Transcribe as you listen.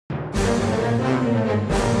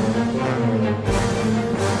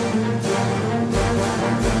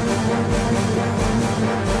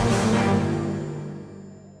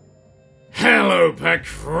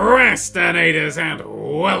procrastinators, and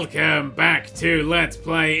welcome back to Let's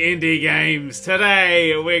Play Indie Games.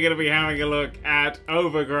 Today we're going to be having a look at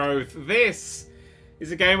Overgrowth. This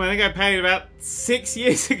is a game I think I played about 6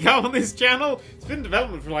 years ago on this channel. It's been in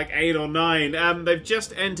development for like 8 or 9. They've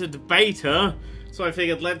just entered beta, so I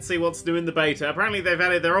figured let's see what's new in the beta. Apparently they've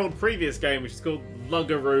added their old previous game, which is called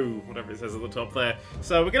Lugaroo, whatever it says at the top there.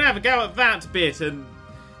 So we're going to have a go at that bit and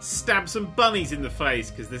stab some bunnies in the face,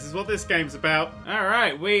 because this is what this game's about.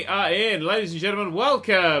 Alright, we are in. Ladies and gentlemen,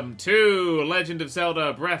 welcome to Legend of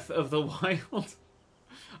Zelda Breath of the Wild.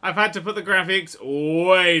 I've had to put the graphics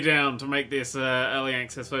way down to make this early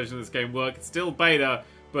access version of this game work. It's still beta,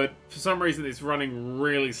 but for some reason it's running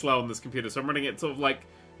really slow on this computer, so I'm running it sort of like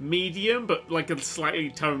medium, but like a slightly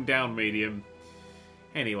toned down medium.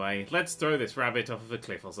 Anyway, let's throw this rabbit off of a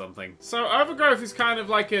cliff or something. So, Overgrowth is kind of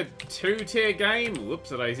like a two-tier game.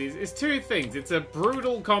 Whoops-a-daisies. It's two things. It's a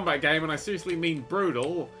brutal combat game, and I seriously mean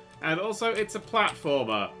brutal. And also, it's a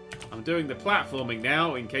platformer. I'm doing the platforming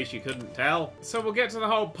now, in case you couldn't tell. So we'll get to the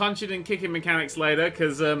whole punching and kicking mechanics later,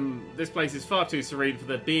 because this place is far too serene for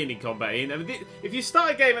there to be any combat in. I mean, if you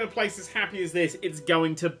start a game in a place as happy as this, it's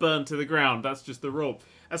going to burn to the ground. That's just the rule.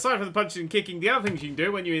 Aside from the punching and kicking, the other things you can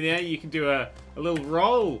do when you're in the air, you can do a little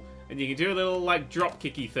roll, and you can do a little, like,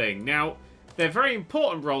 drop-kicky thing. Now, they're very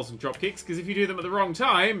important rolls and drop-kicks, because if you do them at the wrong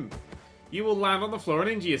time, you will land on the floor and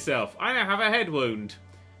injure yourself. I now have a head wound,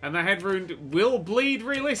 and that head wound will bleed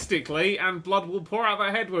realistically, and blood will pour out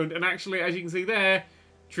that head wound, and actually, as you can see there,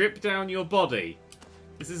 drip down your body.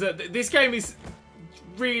 This game is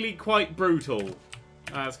really quite brutal.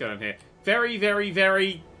 Let's go down here. Very, very,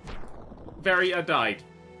 very, I died.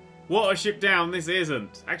 Watership down, this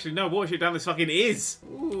isn't. Actually, no, Watership down, this fucking is.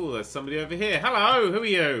 Ooh, there's somebody over here. Hello, who are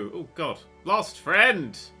you? Oh, God. Lost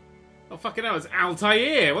friend. Oh, fucking hell, it's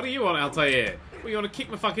Altair. What do you want, Altair? Well, you want to kick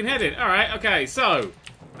my fucking head in? Alright, okay, so.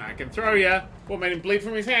 I can throw you. What made him bleed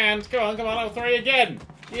from his hand? Come on, I'll throw you again.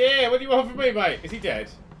 Yeah, what do you want from me, mate? Is he dead?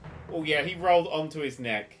 Oh, yeah, he rolled onto his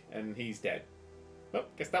neck, and he's dead. Well,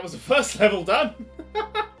 guess that was the first level done.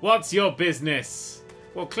 What's your business?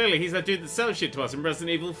 Well, clearly he's that dude that sells shit to us in Resident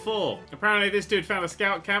Evil 4. Apparently this dude found a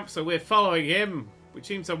scout camp, so we're following him, which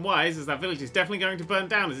seems unwise, as that village is definitely going to burn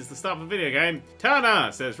down as it's the start of a video game.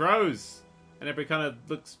 Turner, says Rose. And everybody kind of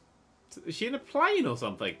looks... Is she in a plane or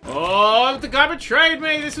something? Oh, the guy betrayed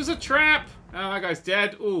me! This was a trap! Oh, that guy's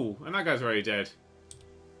dead. Ooh, and that guy's already dead.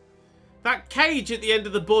 That cage at the end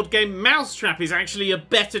of the board game Mousetrap is actually a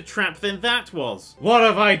better trap than that was. What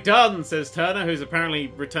have I done, says Turner, who's apparently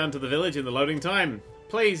returned to the village in the loading time.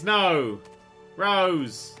 Please, no.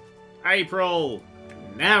 Rose. April.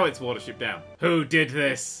 Now it's Watership down. Who did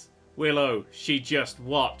this? Willow. She just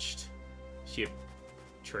watched. She a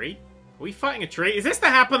tree? Are we fighting a tree? Is this the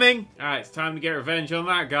happening? Alright, it's time to get revenge on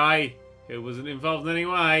that guy who wasn't involved in any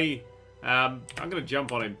way. I'm gonna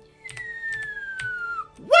jump on him.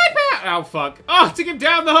 Wipe out! Oh, fuck. Oh, took him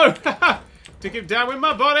down, though! Took him down with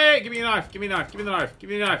my body! Give me a knife, give me a knife, give me the knife, give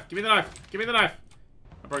me the knife, give me the knife, give me the knife.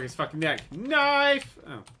 I broke his fucking neck. Knife!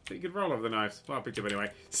 Oh, but you could roll over the knives. Well, I picked him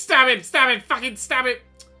anyway. Stab him, fucking stab him!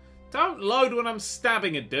 Don't load when I'm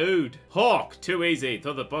stabbing a dude. Hawk, too easy.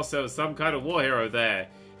 Thought the boss there was some kind of war hero there.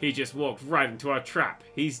 He just walked right into our trap.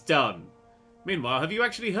 He's done. Meanwhile, have you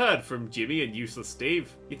actually heard from Jimmy and Useless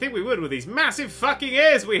Steve? You think we would with these massive fucking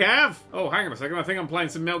ears we have? Oh, hang on a second. I think I'm playing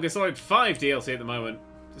some Metal Gear Solid 5 DLC at the moment.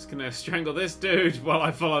 Just gonna strangle this dude while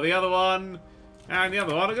I follow the other one. And the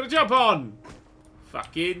other one I'm gonna jump on.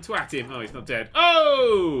 Fucking twat him. Oh, he's not dead.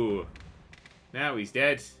 Oh! Now he's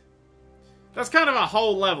dead. That's kind of a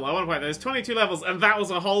whole level. I want to point. There's 22 levels, and that was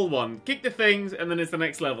a whole one. Kick the things, and then it's the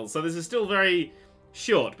next level. So this is still very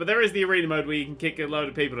short. But there is the arena mode where you can kick a load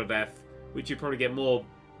of people to death, which you probably get more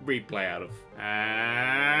replay out of.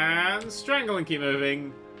 And strangle and keep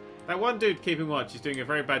moving. That one dude keeping watch is doing a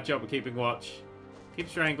very bad job of keeping watch. Keep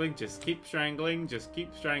strangling, just keep strangling, just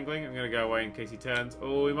keep strangling. I'm gonna go away in case he turns.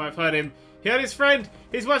 Oh, we might have hurt him. He hurt his friend!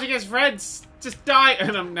 He's watching his friends just die!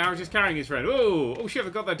 And I'm now just carrying his friend. Ooh, oh shit, I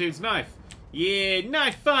got that dude's knife. Yeah,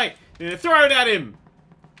 knife fight! I'm gonna throw it at him!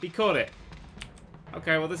 He caught it.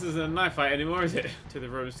 Okay, well this isn't a knife fight anymore, is it? To the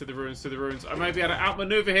ruins, to the ruins, to the ruins. I might be able to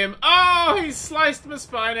outmaneuver him. Oh, he's sliced my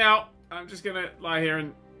spine out. I'm just gonna lie here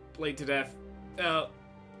and bleed to death.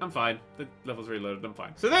 I'm fine. The level's reloaded. I'm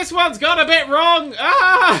fine. So this one's gone a bit wrong.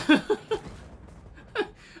 Ah!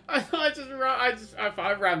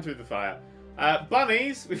 I ran through the fire.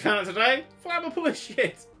 Bunnies, we found out today. Flammable as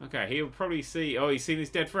shit. Okay, he'll probably see. Oh, he's seen his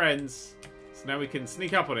dead friends. So now we can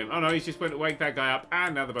sneak up on him. Oh no, he's just went to wake that guy up,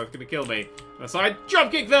 and now they're both gonna kill me. So I drop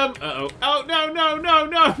kick them. Uh oh. Oh no no no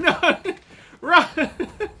no no! Run!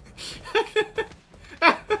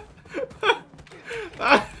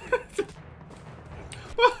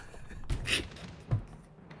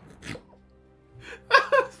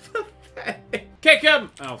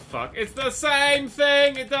 him! Oh, fuck. It's the same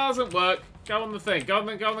thing! It doesn't work. Go on the thing. Go on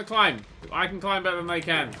the climb. I can climb better than they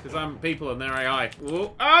can, because I'm people and they're AI.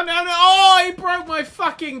 Ooh. Oh, no! Oh, he broke my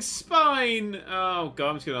fucking spine! Oh, God,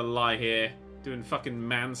 I'm just gonna lie here. Doing fucking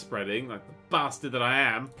man-spreading, like the bastard that I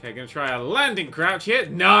am. Okay, gonna try a landing crouch here.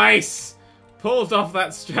 Nice! Pulled off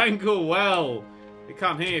that strangle well. You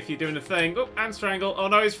can't hear if you're doing a thing. Oh, and strangle. Oh,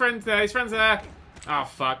 no, his friend's there. His friend's there. Oh,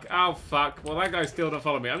 fuck. Oh, fuck. Well, that guy still don't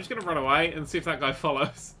follow me. I'm just gonna run away and see if that guy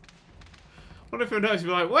follows. What if he'll notice? Be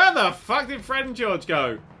like, where the fuck did Fred and George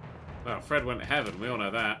go? Well, Fred went to heaven. We all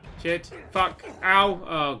know that. Shit. Fuck. Ow.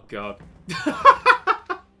 Oh, God.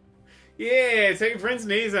 Yeah, taking Fred's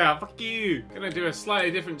knees out. Fuck you. Gonna do a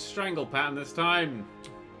slightly different strangle pattern this time.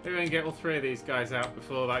 Maybe we can get all three of these guys out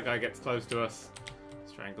before that guy gets close to us.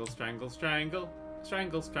 Strangle, strangle, strangle.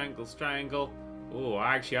 Strangle, strangle, strangle. Oh,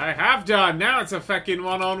 actually, I have done. Now it's a fucking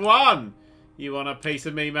one-on-one. You want a piece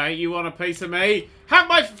of me, mate? You want a piece of me? Have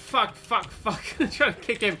my... Fuck, fuck, fuck. I'm trying to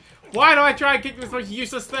kick him. Why do I try and kick this most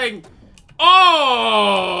useless thing?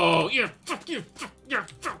 Oh! You fuck, you fuck, you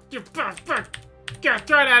fuck, you fuck. Get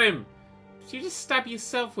throw it at him. Did you just stab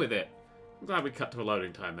yourself with it? I'm glad we cut to a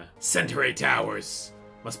loading time there. Centauri towers.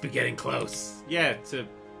 Must be getting close. Yeah, to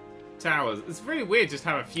towers. It's really weird just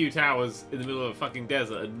have a few towers in the middle of a fucking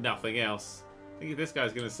desert and nothing else. I think this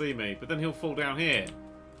guy's going to see me, but then he'll fall down here.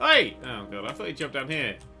 Hey! Oh, God, I thought he'd jump down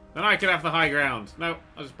here. Then I could have the high ground. No,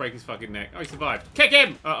 I'll just break his fucking neck. Oh, he survived. Kick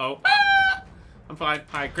him! Uh-oh. Ah! I'm fine.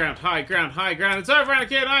 High ground, high ground, high ground. It's over,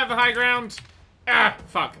 Anakin. I have the high ground. Ah,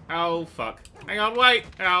 fuck. Oh, fuck. Hang on, wait.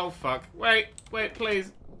 Oh, fuck. Wait,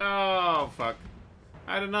 please. Oh, fuck.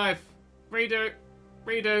 I had a knife. Redo.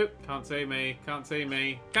 Redo. Can't see me. Can't see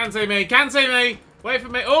me. Can't see me. Can't see me. Wait for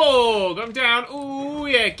me. Oh, got him down. Oh,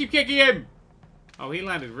 yeah. Keep kicking him. Oh, he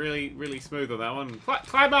landed really, really smooth on that one.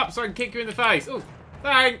 Climb up so I can kick you in the face. Oh,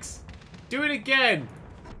 thanks. Do it again.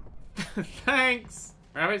 Thanks.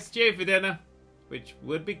 Rabbit stew for dinner. Which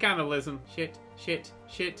would be cannibalism. Shit, shit,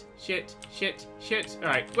 shit, shit, shit, shit.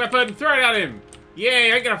 Alright, weapon, throw it at him. Yeah,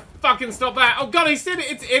 I ain't gonna fucking stop that. Oh, God, he's in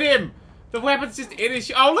it. It's in him. The weapon's just in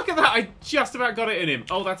his... Oh, look at that. I just about got it in him.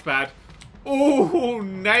 Oh, that's bad. Oh,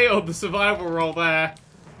 nailed the survival roll there.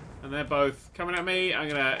 And they're both coming at me. I'm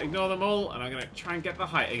going to ignore them all, and I'm going to try and get the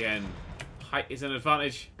height again. Height is an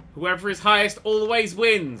advantage. Whoever is highest always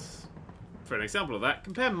wins. For an example of that,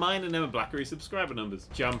 compare mine and Emma Blackery's subscriber numbers.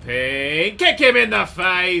 Jumping. Kick him in the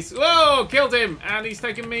face. Whoa, killed him. And he's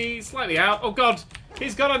taken me slightly out. Oh, God.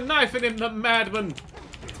 He's got a knife in him, the madman.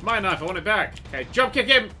 It's my knife. I want it back. Okay, jump kick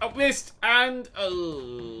him. Oh, missed. And,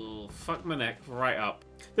 oh, fuck my neck right up.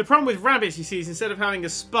 The problem with rabbits, you see, is instead of having a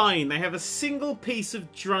spine, they have a single piece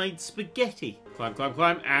of dried spaghetti. Climb, climb,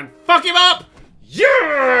 climb, and fuck him up!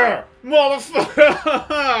 Yeah!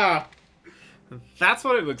 Motherfucker! That's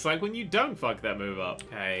what it looks like when you don't fuck that move up.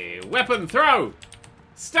 Okay, weapon, throw!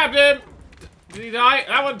 Stabbed him! Did he die?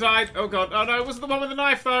 That one died. Oh, God. Oh, no, it wasn't the one with the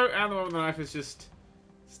knife, though. And the one with the knife has just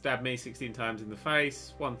stabbed me 16 times in the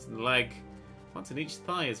face, once in the leg, once in each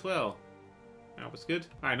thigh as well. That was good.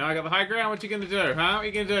 Alright, now I got the high ground. What you gonna do, huh? What are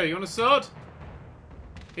you gonna do? You want a sword?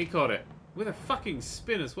 He caught it. With a fucking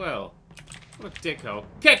spin as well. What a dickhole.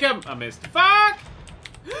 Kick him! I missed. Fuck!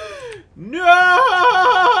 No!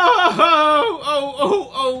 Oh, oh,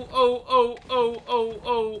 oh, oh, oh, oh, oh,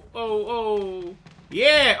 oh, oh, oh.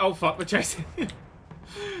 Yeah! Oh, fuck, we're chasing.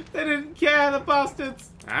 They didn't care, the bastards.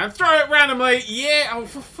 And throw it randomly. Yeah! Oh,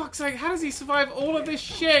 for fuck's sake, how does he survive all of this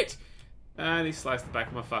shit? And he sliced the back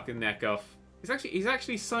of my fucking neck off. He's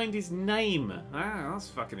actually signed his name. Ah, that's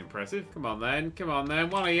fucking impressive. Come on then, come on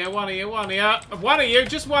then. One of you, one of you, one of you. One of you,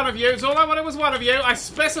 just one of you. It's all I wanted was one of you. I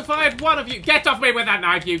specified one of you. Get off me with that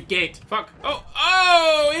knife, you git. Fuck. Oh,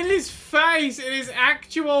 oh, in his face. In his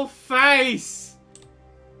actual face.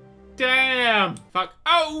 Damn. Fuck.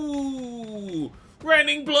 Oh,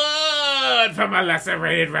 raining blood from a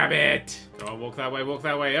lacerated rabbit. Go on, walk that way, walk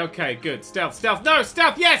that way. Okay, good. Stealth, stealth. No,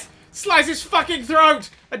 stealth, yes. Slice his fucking throat!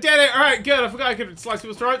 I did it! Alright, good. I forgot I could slice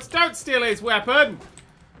people's throats. Don't steal his weapon!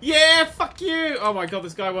 Yeah, fuck you! Oh my God,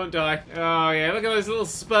 this guy won't die. Oh yeah, look at those little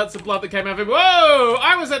spurts of blood that came out of him. Whoa!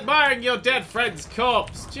 I was admiring your dead friend's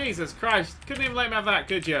corpse. Jesus Christ. Couldn't even let him have that,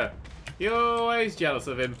 could you? You're always jealous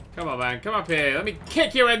of him. Come on, man. Come up here. Let me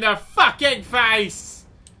kick you in the fucking face!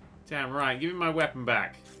 Damn right. Give me my weapon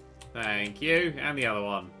back. Thank you. And the other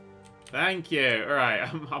one. Thank you. Alright,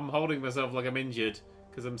 I'm holding myself like I'm injured.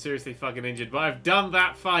 Because I'm seriously fucking injured. But I've done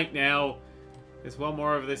that fight now. There's one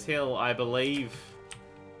more over this hill, I believe.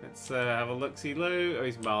 Let's have a look-see-loo. Oh,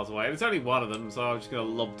 he's miles away. There's only one of them, so I'm just going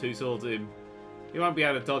to lob two swords at him. He won't be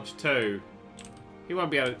able to dodge two. He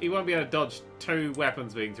won't be able to dodge two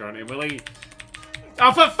weapons being thrown at him, will he?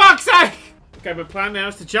 Oh, for fuck's sake! Okay, my plan now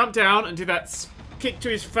is to jump down and do that kick to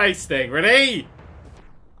his face thing. Ready?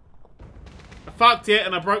 I fucked it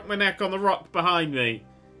and I broke my neck on the rock behind me.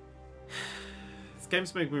 This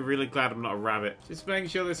game's making me really glad I'm not a rabbit. Just making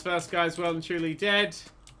sure this first guy's well and truly dead.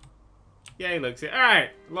 Yeah, he looks it.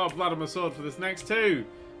 Alright, a lot of blood on my sword for this next two.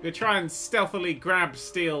 I'm gonna try and stealthily grab,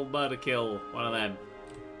 steal, murder, kill one of them.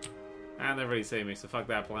 And they've already seen me, so fuck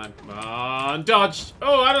that plan. Come on, dodged!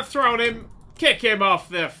 Oh, I'd have thrown him! Kick him off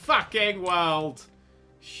the fucking world!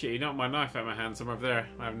 Shit, he knocked my knife out of my hand somewhere over there.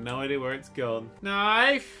 I have no idea where it's gone.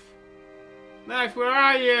 Knife! Knife, where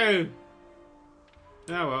are you?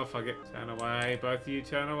 Oh well, fuck it. Turn away, both of you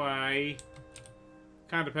turn away.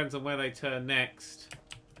 Kind of depends on where they turn next.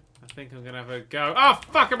 I think I'm gonna have a go. Oh,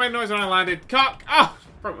 fuck, I made noise when I landed. Cock! Oh,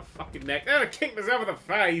 broke my fucking neck. Oh, I kicked myself in the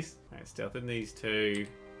face. Alright, stealthing these two.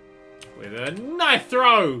 With a knife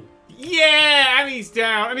throw! Yeah! And he's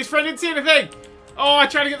down. And his friend didn't see anything! Oh, I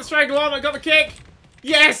tried to get the strangle on. I got the kick!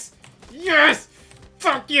 Yes! Yes!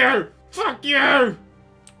 Fuck you! Fuck you!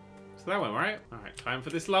 So that went right. Alright, time for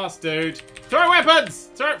this last dude. Throw weapons!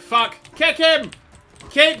 Throw... Fuck! Kick him!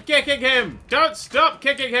 Keep kicking him! Don't stop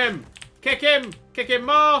kicking him! Kick him! Kick him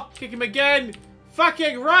more! Kick him again!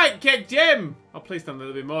 Fucking right! Kicked him! Oh, please don't a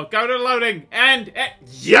little bit more. Go to loading! And...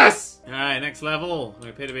 yes! Alright, next level. We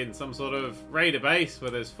appear to be in some sort of raider base where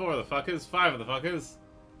there's 4 of the fuckers, 5 of the fuckers.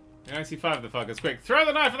 I see 5 of the fuckers. Quick, throw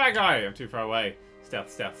the knife at that guy! I'm too far away.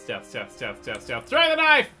 Stealth, stealth, stealth, stealth, stealth, stealth, stealth. Throw the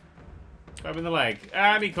knife! Grab him in the leg.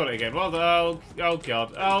 And he caught it again. Well done. Oh,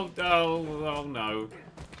 God. Oh, no.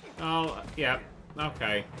 Oh, yeah.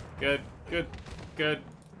 Okay. Good, good, good.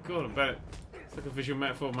 God, I bet it's like a visual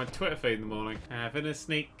metaphor of my Twitter feed in the morning. Having a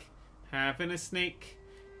sneak. Having a sneak.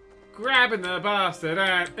 Grabbing the bastard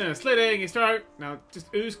and slitting his throat. Now, just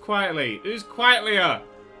ooze quietly. Ooze quietlier.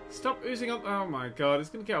 Stop oozing up. Oh, my God. It's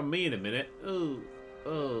going to get on me in a minute. Oh,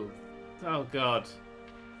 oh. Oh, God.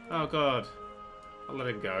 Oh, God. I'll let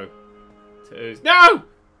him go. To ooze. No!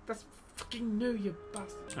 That's fucking new, you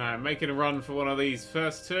bastard. Alright, making a run for one of these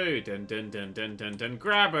first two. Dun, dun, dun, dun, dun, dun.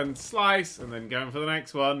 Grab and slice. And then going for the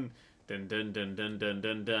next one. Dun, dun, dun, dun, dun,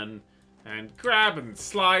 dun, dun. And grab and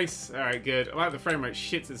slice. Alright, good. I like the frame rate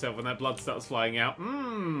shits itself when that blood starts flying out.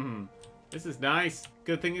 Mmm. This is nice.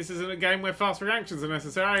 Good thing this isn't a game where fast reactions are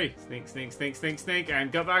necessary. Sneak, sneak, sneak, sneak, sneak.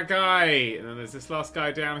 And got that guy. And then there's this last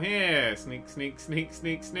guy down here. Sneak, sneak, sneak,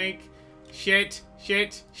 sneak, sneak. Shit,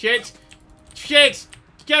 shit, shit, shit.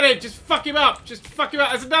 Get him. Just fuck him up. Just fuck him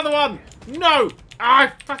up. There's another one. No.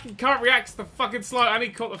 I fucking can't react to the fucking slide. I need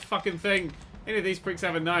to caught the fucking thing. Any of these pricks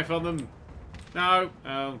have a knife on them. No.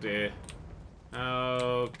 Oh, dear.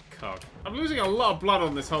 Oh, cock. I'm losing a lot of blood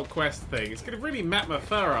on this whole quest thing. It's going to really map my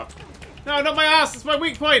fur up. No, not my ass. It's my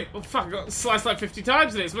weak point. Oh, fuck. I got sliced like 50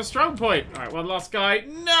 times in it. It's my strong point. All right, one last guy.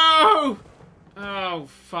 No! Oh,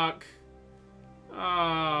 fuck.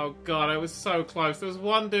 Oh, God. I was so close. There was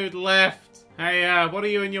one dude left. Hey, what do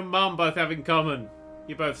you and your mum both have in common?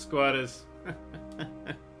 You're both squirters.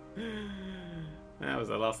 That was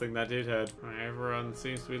the last thing that dude heard. Right, everyone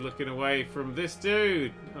seems to be looking away from this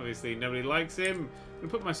dude. Obviously, nobody likes him. I'm going to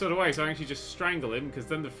put my sword away so I can actually just strangle him, because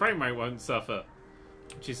then the frame rate won't suffer.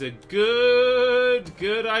 Which is a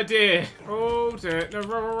good idea. Oh, dear. No,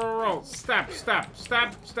 roll. Stab, stab,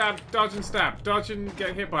 stab, stab, dodge and stab. Dodge and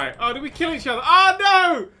get hit by it. Oh, did we kill each other? Oh,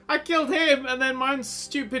 no! I killed him, and then my own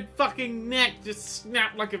stupid fucking neck just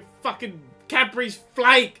snapped like a fucking Cadbury's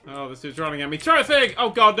flake. Oh, this dude's running at me. Throw a thing! Oh,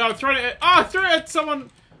 God, no. Throw it at... Oh, throw it at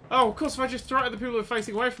someone! Oh, of course, if I just throw it at the people who are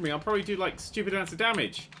facing away from me, I'll probably do, like, stupid amounts of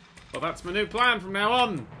damage. Well, that's my new plan from now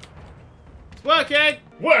on. Working!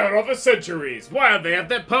 Where are the sentries? Why are they at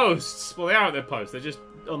their posts? Well, they are at their posts. They're just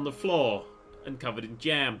on the floor and covered in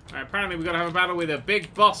jam. Right, apparently we've got to have a battle with a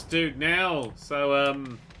big boss dude now. So,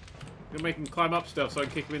 I'm gonna make him climb up stuff so I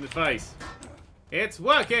can kick him in the face. It's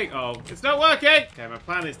working! Oh, it's not working! Okay, my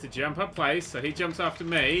plan is to jump up place, so he jumps after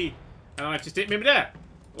me, and I just hit him in there.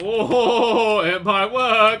 Oh, it might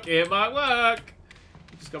work! It might work!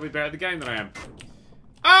 You just gotta be better at the game than I am.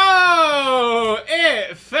 Oh!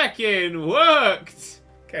 It fucking worked!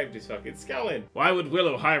 Cave just fucking sculling. Why would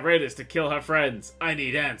Willow hire raiders to kill her friends? I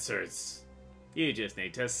need answers. You just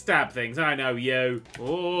need to stab things, I know you.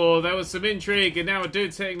 Oh, there was some intrigue, and now a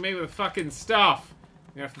dude's hitting me with fucking stuff.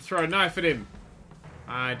 I'm gonna have to throw a knife at him.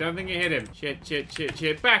 I don't think you hit him. Shit, shit, shit,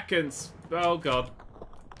 shit. Back and... Oh, God.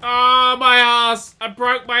 Oh, my ass! I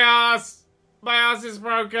broke my ass! My ass is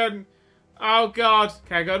broken! Oh, God.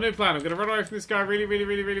 Okay, I got a new plan. I'm going to run away from this guy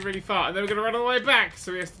really far. And then we're going to run all the way back.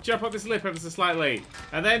 So he has to jump up this lip ever so slightly.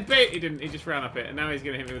 And then beat. He didn't. He just ran up it. And now he's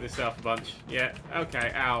going to hit me with his self a bunch. Yeah.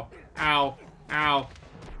 Okay. Ow. Ow. Ow.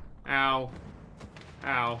 Ow.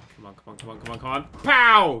 Ow. Come on, come on, come on, come on, come on.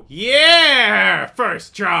 Pow! Yeah!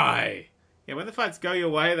 First try! Yeah, when the fights go your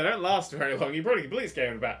way, they don't last very long. You probably complete this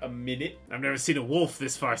game in about a minute. I've never seen a wolf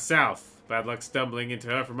this far south. Bad luck stumbling into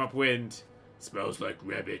her from upwind. Smells like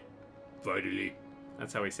rabbit. Finally.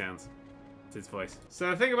 That's how he sounds. It's his voice. So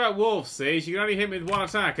the thing about wolves, see, is you can only hit me with one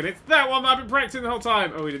attack, and it's that one that I've been practicing the whole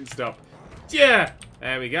time. Oh, he didn't stop. Yeah!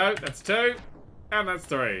 There we go. That's 2. And that's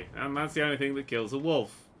 3. And that's the only thing that kills a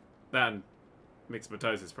wolf. That and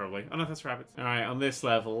myxomatosis, probably. Oh no, that's rabbits. Alright, on this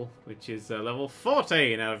level, which is level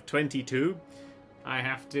 14 out of 22, I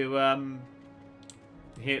have to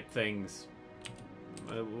hit things.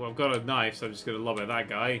 Well, I've got a knife, so I'm just going to lob at that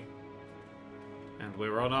guy. And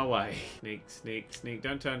we're on our way. Sneak, sneak, sneak.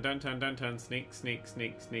 Don't turn, don't turn, don't turn. Sneak, sneak,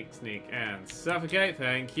 sneak, sneak, sneak. And suffocate.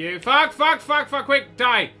 Thank you. Fuck, fuck, fuck, fuck. Quick.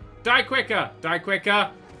 Die. Die quicker. Die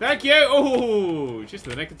quicker. Thank you! Ooh, just in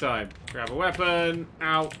the nick of time. Grab a weapon.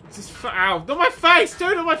 Ow. Just ow. Not my face!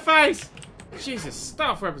 Dude, on my face! Jesus,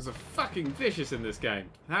 staff weapons are fucking vicious in this game.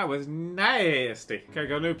 That was nasty. Okay,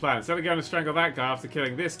 got a new plan. Instead of going to strangle that guy after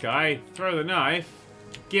killing this guy, throw the knife,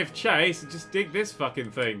 give chase, and just dig this fucking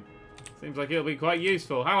thing. Seems like it'll be quite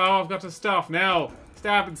useful. Hello, I've got a staff now.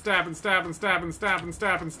 Stab and stab and stab and stab and stab and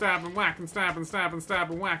stab and stab and whack and stab and stab and stab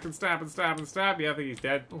and whack and stab and stab and stab. Yeah, I think he's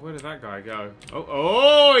dead. Oh, where did that guy go?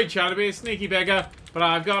 Oh, he tried to be a sneaky beggar. But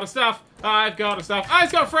I've got a stuff. I've got a stuff.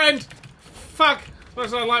 I've got a friend. Fuck.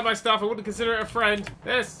 Suppose I like my stuff. I wouldn't consider it a friend.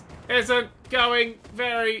 This isn't going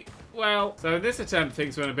very well. So in this attempt,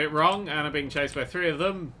 things went a bit wrong, and I'm being chased by 3 of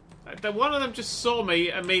them. One of them just saw me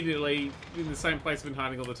immediately in the same place I've been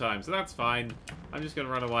hiding all the time, so that's fine. I'm just going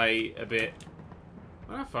to run away a bit.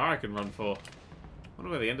 I don't know how far I can run for. I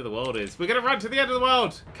wonder where the end of the world is. We're going to run to the end of the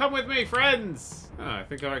world! Come with me, friends! Oh, I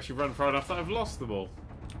think I've actually run far enough that I've lost them all.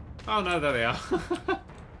 Oh no, there they are.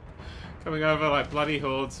 Coming over like bloody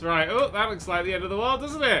hordes. Right, oh, that looks like the end of the world,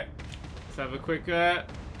 doesn't it? Let's have a quick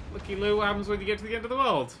looky-loo. What happens when you get to the end of the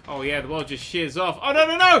world? Oh yeah, the world just shears off. Oh no,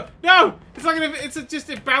 no, no! No! It's like just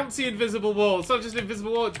a bouncy invisible wall. It's not just an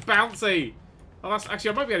invisible wall, it's bouncy. Oh, that's actually,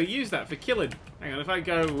 I might be able to use that for killing. Hang on, if I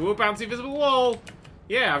go, ooh, bouncy invisible wall.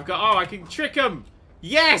 Yeah, I've got, oh, I can trick them.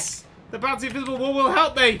 Yes! The bouncy invisible wall will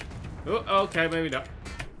help me. Oh, okay, maybe not.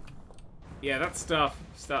 Yeah, that's stuff.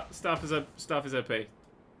 Stuff is OP. Stuff is OP.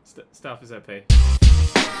 Enter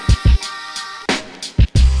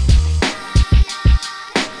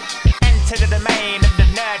the domain of the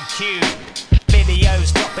Nerd3.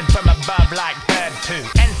 Videos dropping from above like bird poo.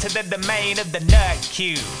 Enter the domain of the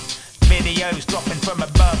Nerd3. Videos dropping from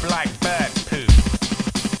above like bird